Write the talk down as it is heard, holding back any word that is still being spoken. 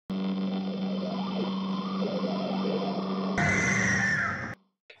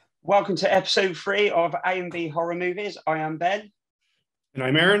Welcome to episode 3 of A&B Horror Movies. I am Ben. And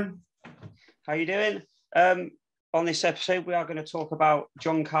I'm Aaron. How you doing? On this episode, we are going to talk about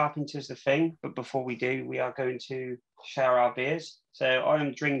John Carpenter's The Thing. But before we do, we are going to share our beers. So I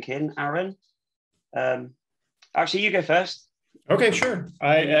am drinking, Aaron. Actually, you go first. Okay, sure.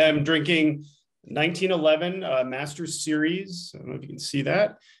 I am drinking 1911 Masters Series. I don't know if you can see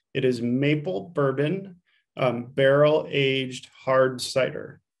that. It is maple bourbon, barrel-aged hard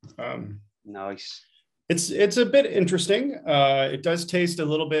cider. Nice. It's a bit interesting. It does taste a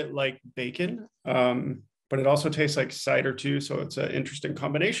little bit like bacon, but it also tastes like cider too. So it's an interesting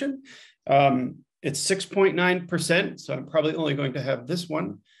combination. It's 6.9%. So I'm probably only going to have this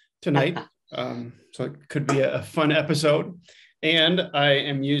one tonight. So it could be a fun episode. And I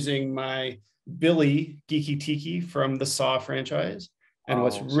am using my Billy Geeky Tiki from the Saw franchise. And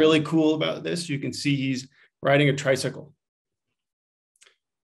what's really cool about this, you can see he's riding a tricycle.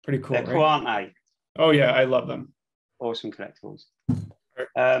 Pretty cool. They're cool, aren't they? Oh, yeah. I love them. Awesome collectibles.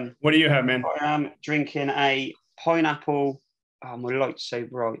 What do you have, man? I am drinking a pineapple. Oh, my light's so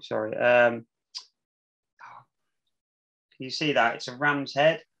bright. Sorry. Can you see that? It's a ram's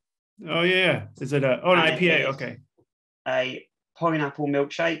head. Oh, yeah. Is it an IPA? Okay. A pineapple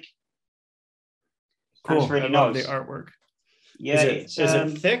milkshake. Cool. That's really I love nice. the artwork. Yeah. Is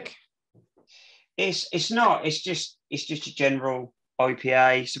it thick? It's not. It's just a general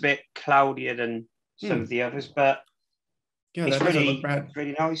IPA. It's a bit cloudier than some of the others, but yeah, it's that doesn't look really bad.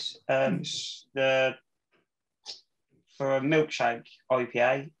 really nice. For a milkshake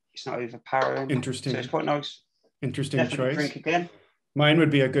IPA, it's not overpowering. Interesting. So it's quite nice. Interesting Definitely choice. drink again. Mine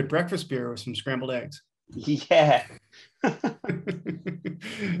would be a good breakfast beer with some scrambled eggs. Yeah. That's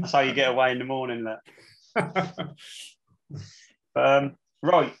how you get away in the morning. That.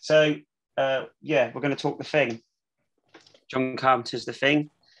 Right. So we're going to talk The Thing. John Carpenter's The Thing.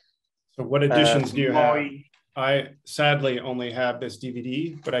 So what editions do you have? I sadly only have this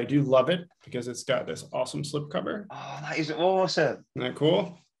DVD, but I do love it because it's got this awesome slipcover. Oh, that is awesome. Isn't that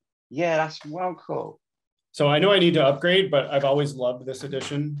cool? Yeah, that's well cool. So I know I need to upgrade, but I've always loved this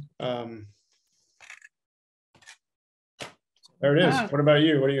edition. There it is. What about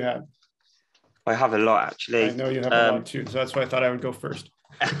you? What do you have? I have a lot, actually. I know you have a lot too, so that's why I thought I would go first.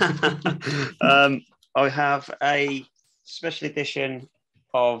 I have a special edition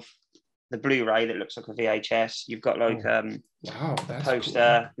of the Blu-ray that looks like a VHS. You've got like wow, that's poster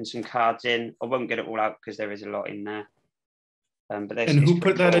cool. and some cards in. I won't get it all out because there is a lot in there. But and who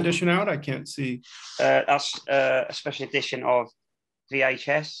put that edition out? I can't see. That's a special edition of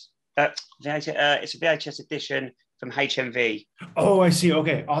VHS. It's a VHS edition from HMV. Oh, I see.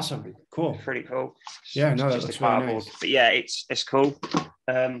 Okay, awesome, cool, pretty cool. Yeah, no, that looks really nice. But yeah, it's cool.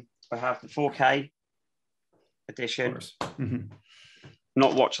 I have the 4K edition. Mm-hmm.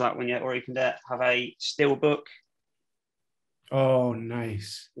 Not watched that one yet, or opened it. Have a Steelbook. Oh,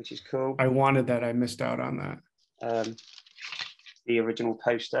 nice. Which is cool. I wanted that. I missed out on that. The original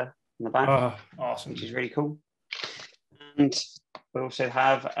poster on the back. Awesome. Which is really cool. And we also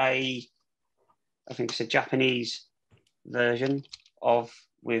have I think it's a Japanese version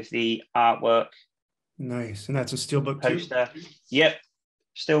with the artwork. Nice. And that's a Steelbook poster. Too? Yep.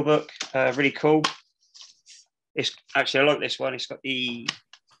 Steelbook. Really cool. It's actually, I like this one. It's got the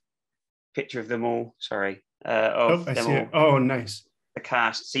picture of them all. Sorry. I see it. Oh, nice. The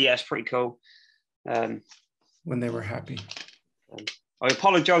cast. So yeah, it's pretty cool. When they were happy. I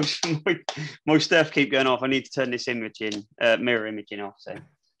apologise for my stuff keep going off. I need to turn this mirror imaging off. So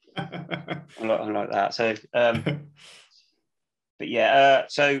I like that. So, but yeah.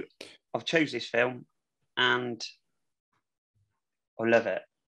 So I've chose this film, and I love it.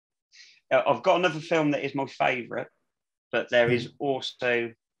 I've got another film that is my favourite, but there is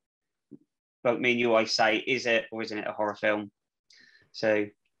also, like me and you, I say, is it or isn't it a horror film? So,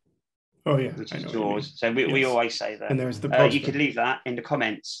 which is Jaws. So we always say that. And there's the you could leave that in the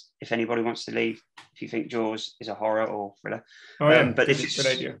comments if anybody wants to leave, if you think Jaws is a horror or thriller. But this is a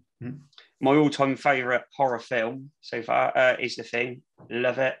good idea. My all-time favourite horror film so far is The Thing.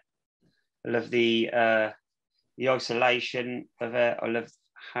 Love it. I love the isolation of it. I love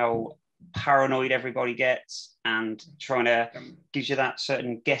how paranoid everybody gets and trying to gives you that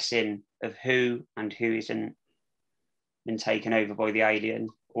certain guessing of who and who isn't been taken over by the alien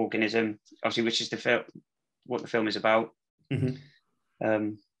organism, obviously, which is what the film is about. Mm-hmm.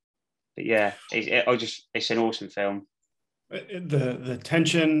 But yeah, it's an awesome film. The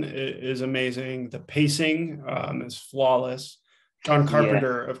tension is amazing. The pacing is flawless. John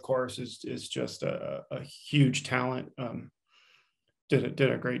Carpenter, of course, is just a huge talent. Did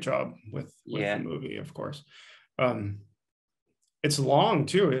a great job with the movie, of course. it's long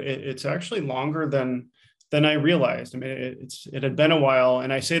too. It's actually longer than I realized. I mean, it had been a while,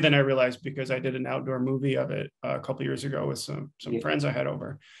 and I say then I realized because I did an outdoor movie of it a couple years ago with some friends I had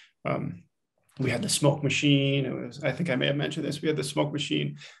over. We had the smoke machine. It was, I think I may have mentioned this. We had the smoke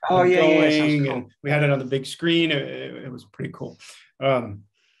machine Oh yeah, yeah, sounds going, cool. and we had it on the big screen. It was pretty cool.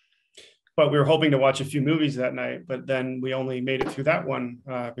 But we were hoping to watch a few movies that night, but then we only made it through that one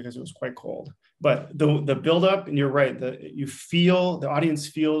because it was quite cold. But the build up, and you're right, the audience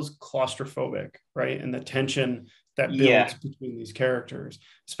feels claustrophobic, right? And the tension that builds between these characters,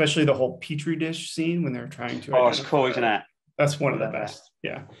 especially the whole petri dish scene when they're trying to identify. It's cool, isn't it? That's one of the best.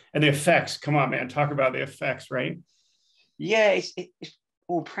 Yeah. And the effects, come on, man, talk about the effects, right? Yeah, it's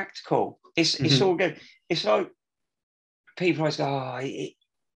all practical. It's all good. It's like people always go,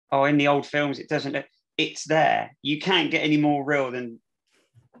 in the old films, it doesn't look, it's there. You can't get any more real than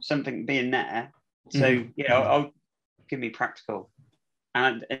something being there. So I'll give me practical.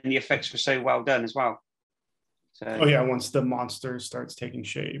 And the effects were so well done as well. So once the monster starts taking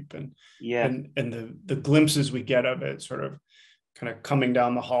shape and the glimpses we get of it sort of kind of coming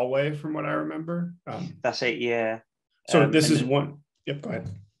down the hallway from what I remember. That's it, yeah. So this is one. Yep, go ahead.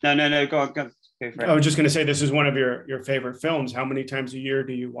 No, go on. Go for it. I was just going to say, this is one of your favorite films. How many times a year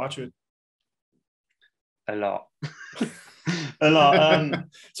do you watch it? A lot. A lot.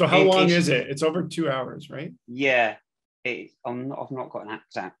 So how long is it? It's over 2 hours, right? Yeah. I've not got an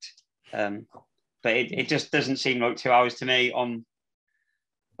exact, but it just doesn't seem like 2 hours to me.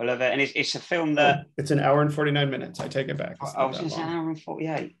 I love it, and it's a film that it's an hour and 49 minutes. I take it back. I was going to say an hour and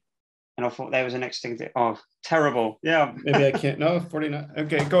 48, and I thought there was the next thing. Terrible. Yeah. Maybe I can't. No, 49.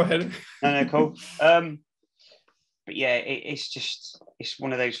 Okay, go ahead. No, cool. But yeah, it's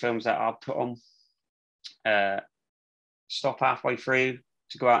one of those films that I'll put on, stop halfway through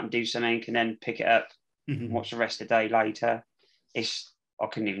to go out and do something, and then pick it up, and watch the rest of the day later. I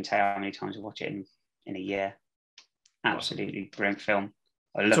couldn't even tell how many times I watch it in a year. Absolutely brilliant film.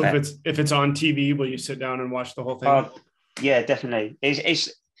 I love it. So if it's on TV, will you sit down and watch the whole thing? Yeah, definitely.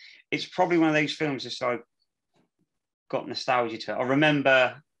 It's probably one of those films that's like got nostalgia to it. I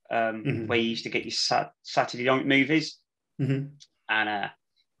remember where you used to get your Saturday night movies, and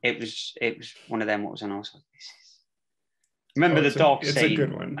it was one of them. What was on? I was like, remember the dog scene? It's a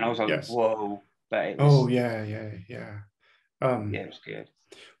good one. And I was like, yes. Whoa! But it was, yeah. Yeah, it was good.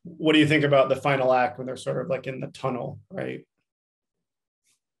 What do you think about the final act when they're sort of like in the tunnel, right?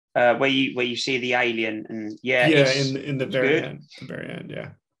 Where you see the alien and in the very end. The very end,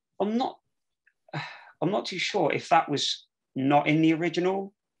 yeah. I'm not too sure if that was not in the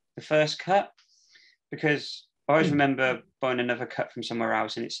original, the first cut, because I always remember buying another cut from somewhere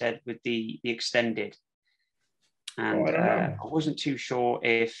else and it said with the extended, and I don't know. I wasn't too sure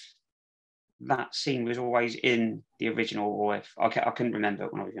if that scene was always in the original or if I couldn't remember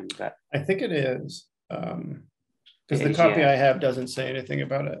it when I was younger. But I think it is. Because the copy I have doesn't say anything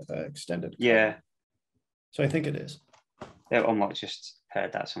about it extended. Yeah. So I think it is. Yeah, I might have just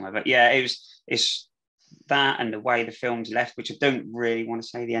heard that somewhere. But yeah, it's that and the way the film's left, which I don't really want to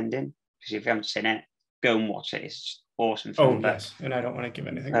say the ending, because if you haven't seen it, go and watch it. It's an awesome film. Yes. And I don't want to give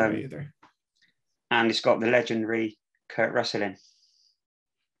anything away either. And it's got the legendary Kurt Russell in.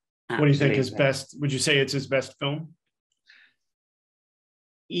 Absolutely. What do you think is best? Would you say it's his best film?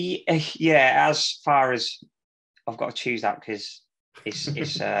 Yeah, as far as I've got to choose that because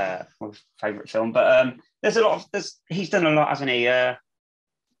it's my favourite film. But he's done a lot, hasn't he?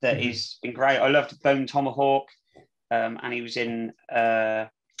 That he's been great. I loved Bone Tomahawk, and he was in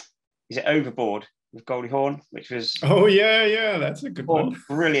is it Overboard with Goldie Hawn, which was that's a good one.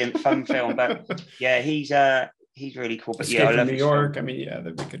 Brilliant fun film. But yeah, he's really cool. But Escape from New York. I mean,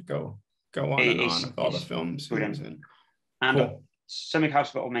 that we could go on and on with all the films. Brilliant. And something else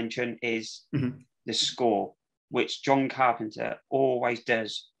I've got to mention is the score, which John Carpenter always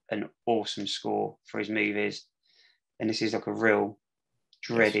does an awesome score for his movies. And this is like a real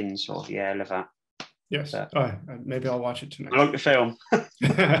dreading sort of, I love that. Yes. Maybe I'll watch it tonight. I like the film.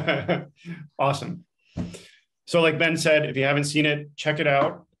 Awesome. So like Ben said, if you haven't seen it, check it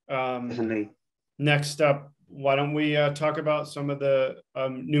out. Definitely. Next up, why don't we talk about some of the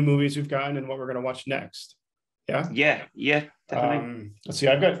new movies we've gotten and what we're going to watch next? Yeah, definitely. Let's see,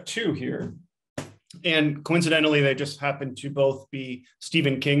 I've got two here. And coincidentally, they just happen to both be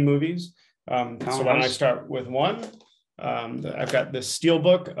Stephen King movies. So why don't I start with one? I've got the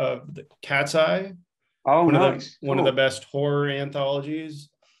Steelbook of the Cat's Eye. One of the best horror anthologies.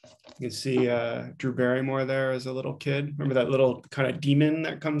 You can see Drew Barrymore there as a little kid. Remember that little kind of demon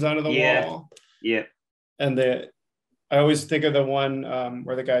that comes out of the wall? Yeah. And I always think of the one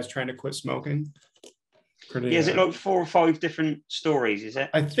where the guy's trying to quit smoking. Pretty. Yeah, is it like 4 or 5 different stories? Is it?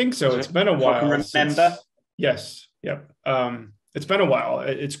 I think so. It's been a If I can while. remember. Yes. Yep. It's been a while.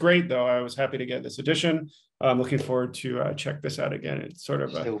 It's great though. I was happy to get this edition. I'm looking forward to check this out again. It's sort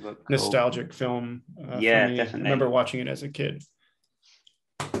of a nostalgic film for me. Definitely. I remember watching it as a kid.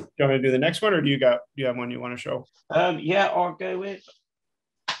 Do you want me to do the next one, or do you have one you want to show? Yeah, I'll go with.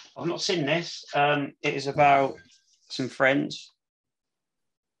 I've not seen this. It is about some friends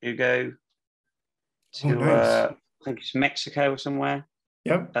who go to nice. I think it's Mexico or somewhere.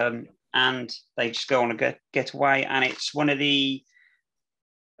 Yep. And they just go on a getaway, and it's one of the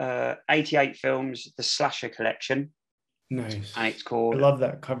 88 films, the Slasher Collection. Nice. And it's called I love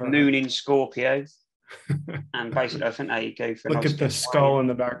that cover. Moon in Scorpio. And basically, I think they go for. Look at the skull in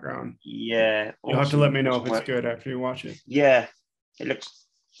the background. Yeah. You'll have to let me know if it's good after you watch it. Yeah, it looks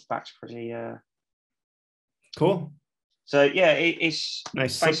back's pretty cool. So yeah, it's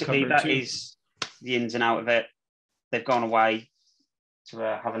nice. Basically that is the ins and out of it. They've gone away to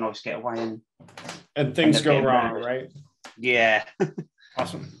have a nice getaway, and things go wrong, right? Yeah.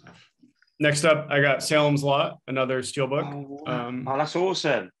 Awesome. Next up, I got Salem's Lot, another steelbook. Oh, that's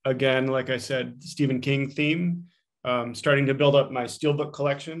awesome. Again, like I said, Stephen King theme. Starting to build up my steelbook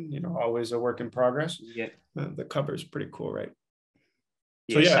collection. Always a work in progress. Yeah. The cover's pretty cool, right?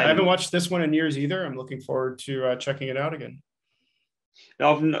 So yeah, I haven't watched this one in years either. I'm looking forward to checking it out again.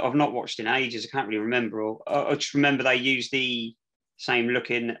 I've not watched in ages. I can't really remember. I just remember they used the same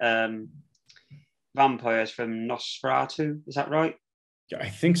looking vampires from Nosferatu. Is that right? Yeah, I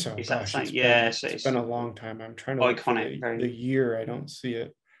think so. Is that same? Yeah, it's been a long time. I'm trying to look iconic. For the year. I don't see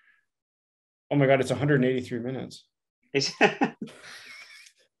it. Oh my God, it's 183 minutes. Is okay,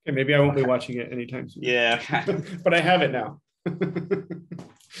 maybe I won't be watching it anytime soon. Yeah, okay. But I have it now.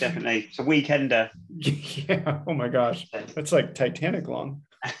 Definitely. It's a weekender. Yeah. Oh my gosh. That's like Titanic long.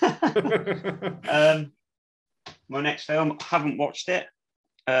 My next film, I haven't watched it.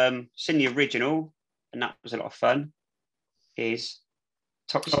 Seen the original, and that was a lot of fun. Is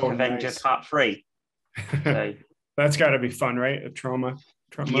Toxic Avenger Part 3. So that's got to be fun, right? A trauma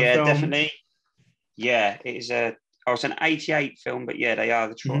yeah, film. Definitely. Yeah, it is it's an 88 film, but yeah, they are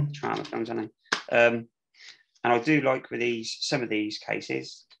the trauma films, aren't they? And I do like with some of these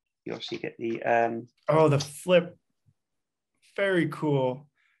cases, you obviously get the the flip. Very cool.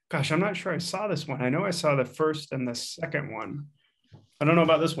 Gosh, I'm not sure I saw this one. I know I saw the first and the second one. I don't know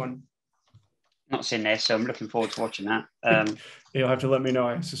about this one. Not seen this, so I'm looking forward to watching that. You'll have to let me know.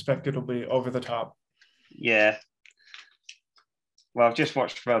 I suspect it'll be over the top. Yeah. Well, I've just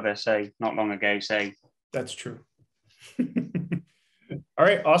watched Brother, so not long ago, so that's true. All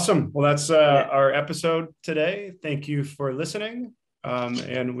right, awesome. Well, that's our episode today. Thank you for listening,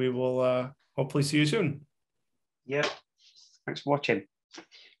 and we will hopefully see you soon. Yep. Thanks for watching.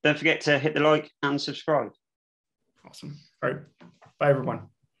 Don't forget to hit the like and subscribe. Awesome. All right. Bye, everyone.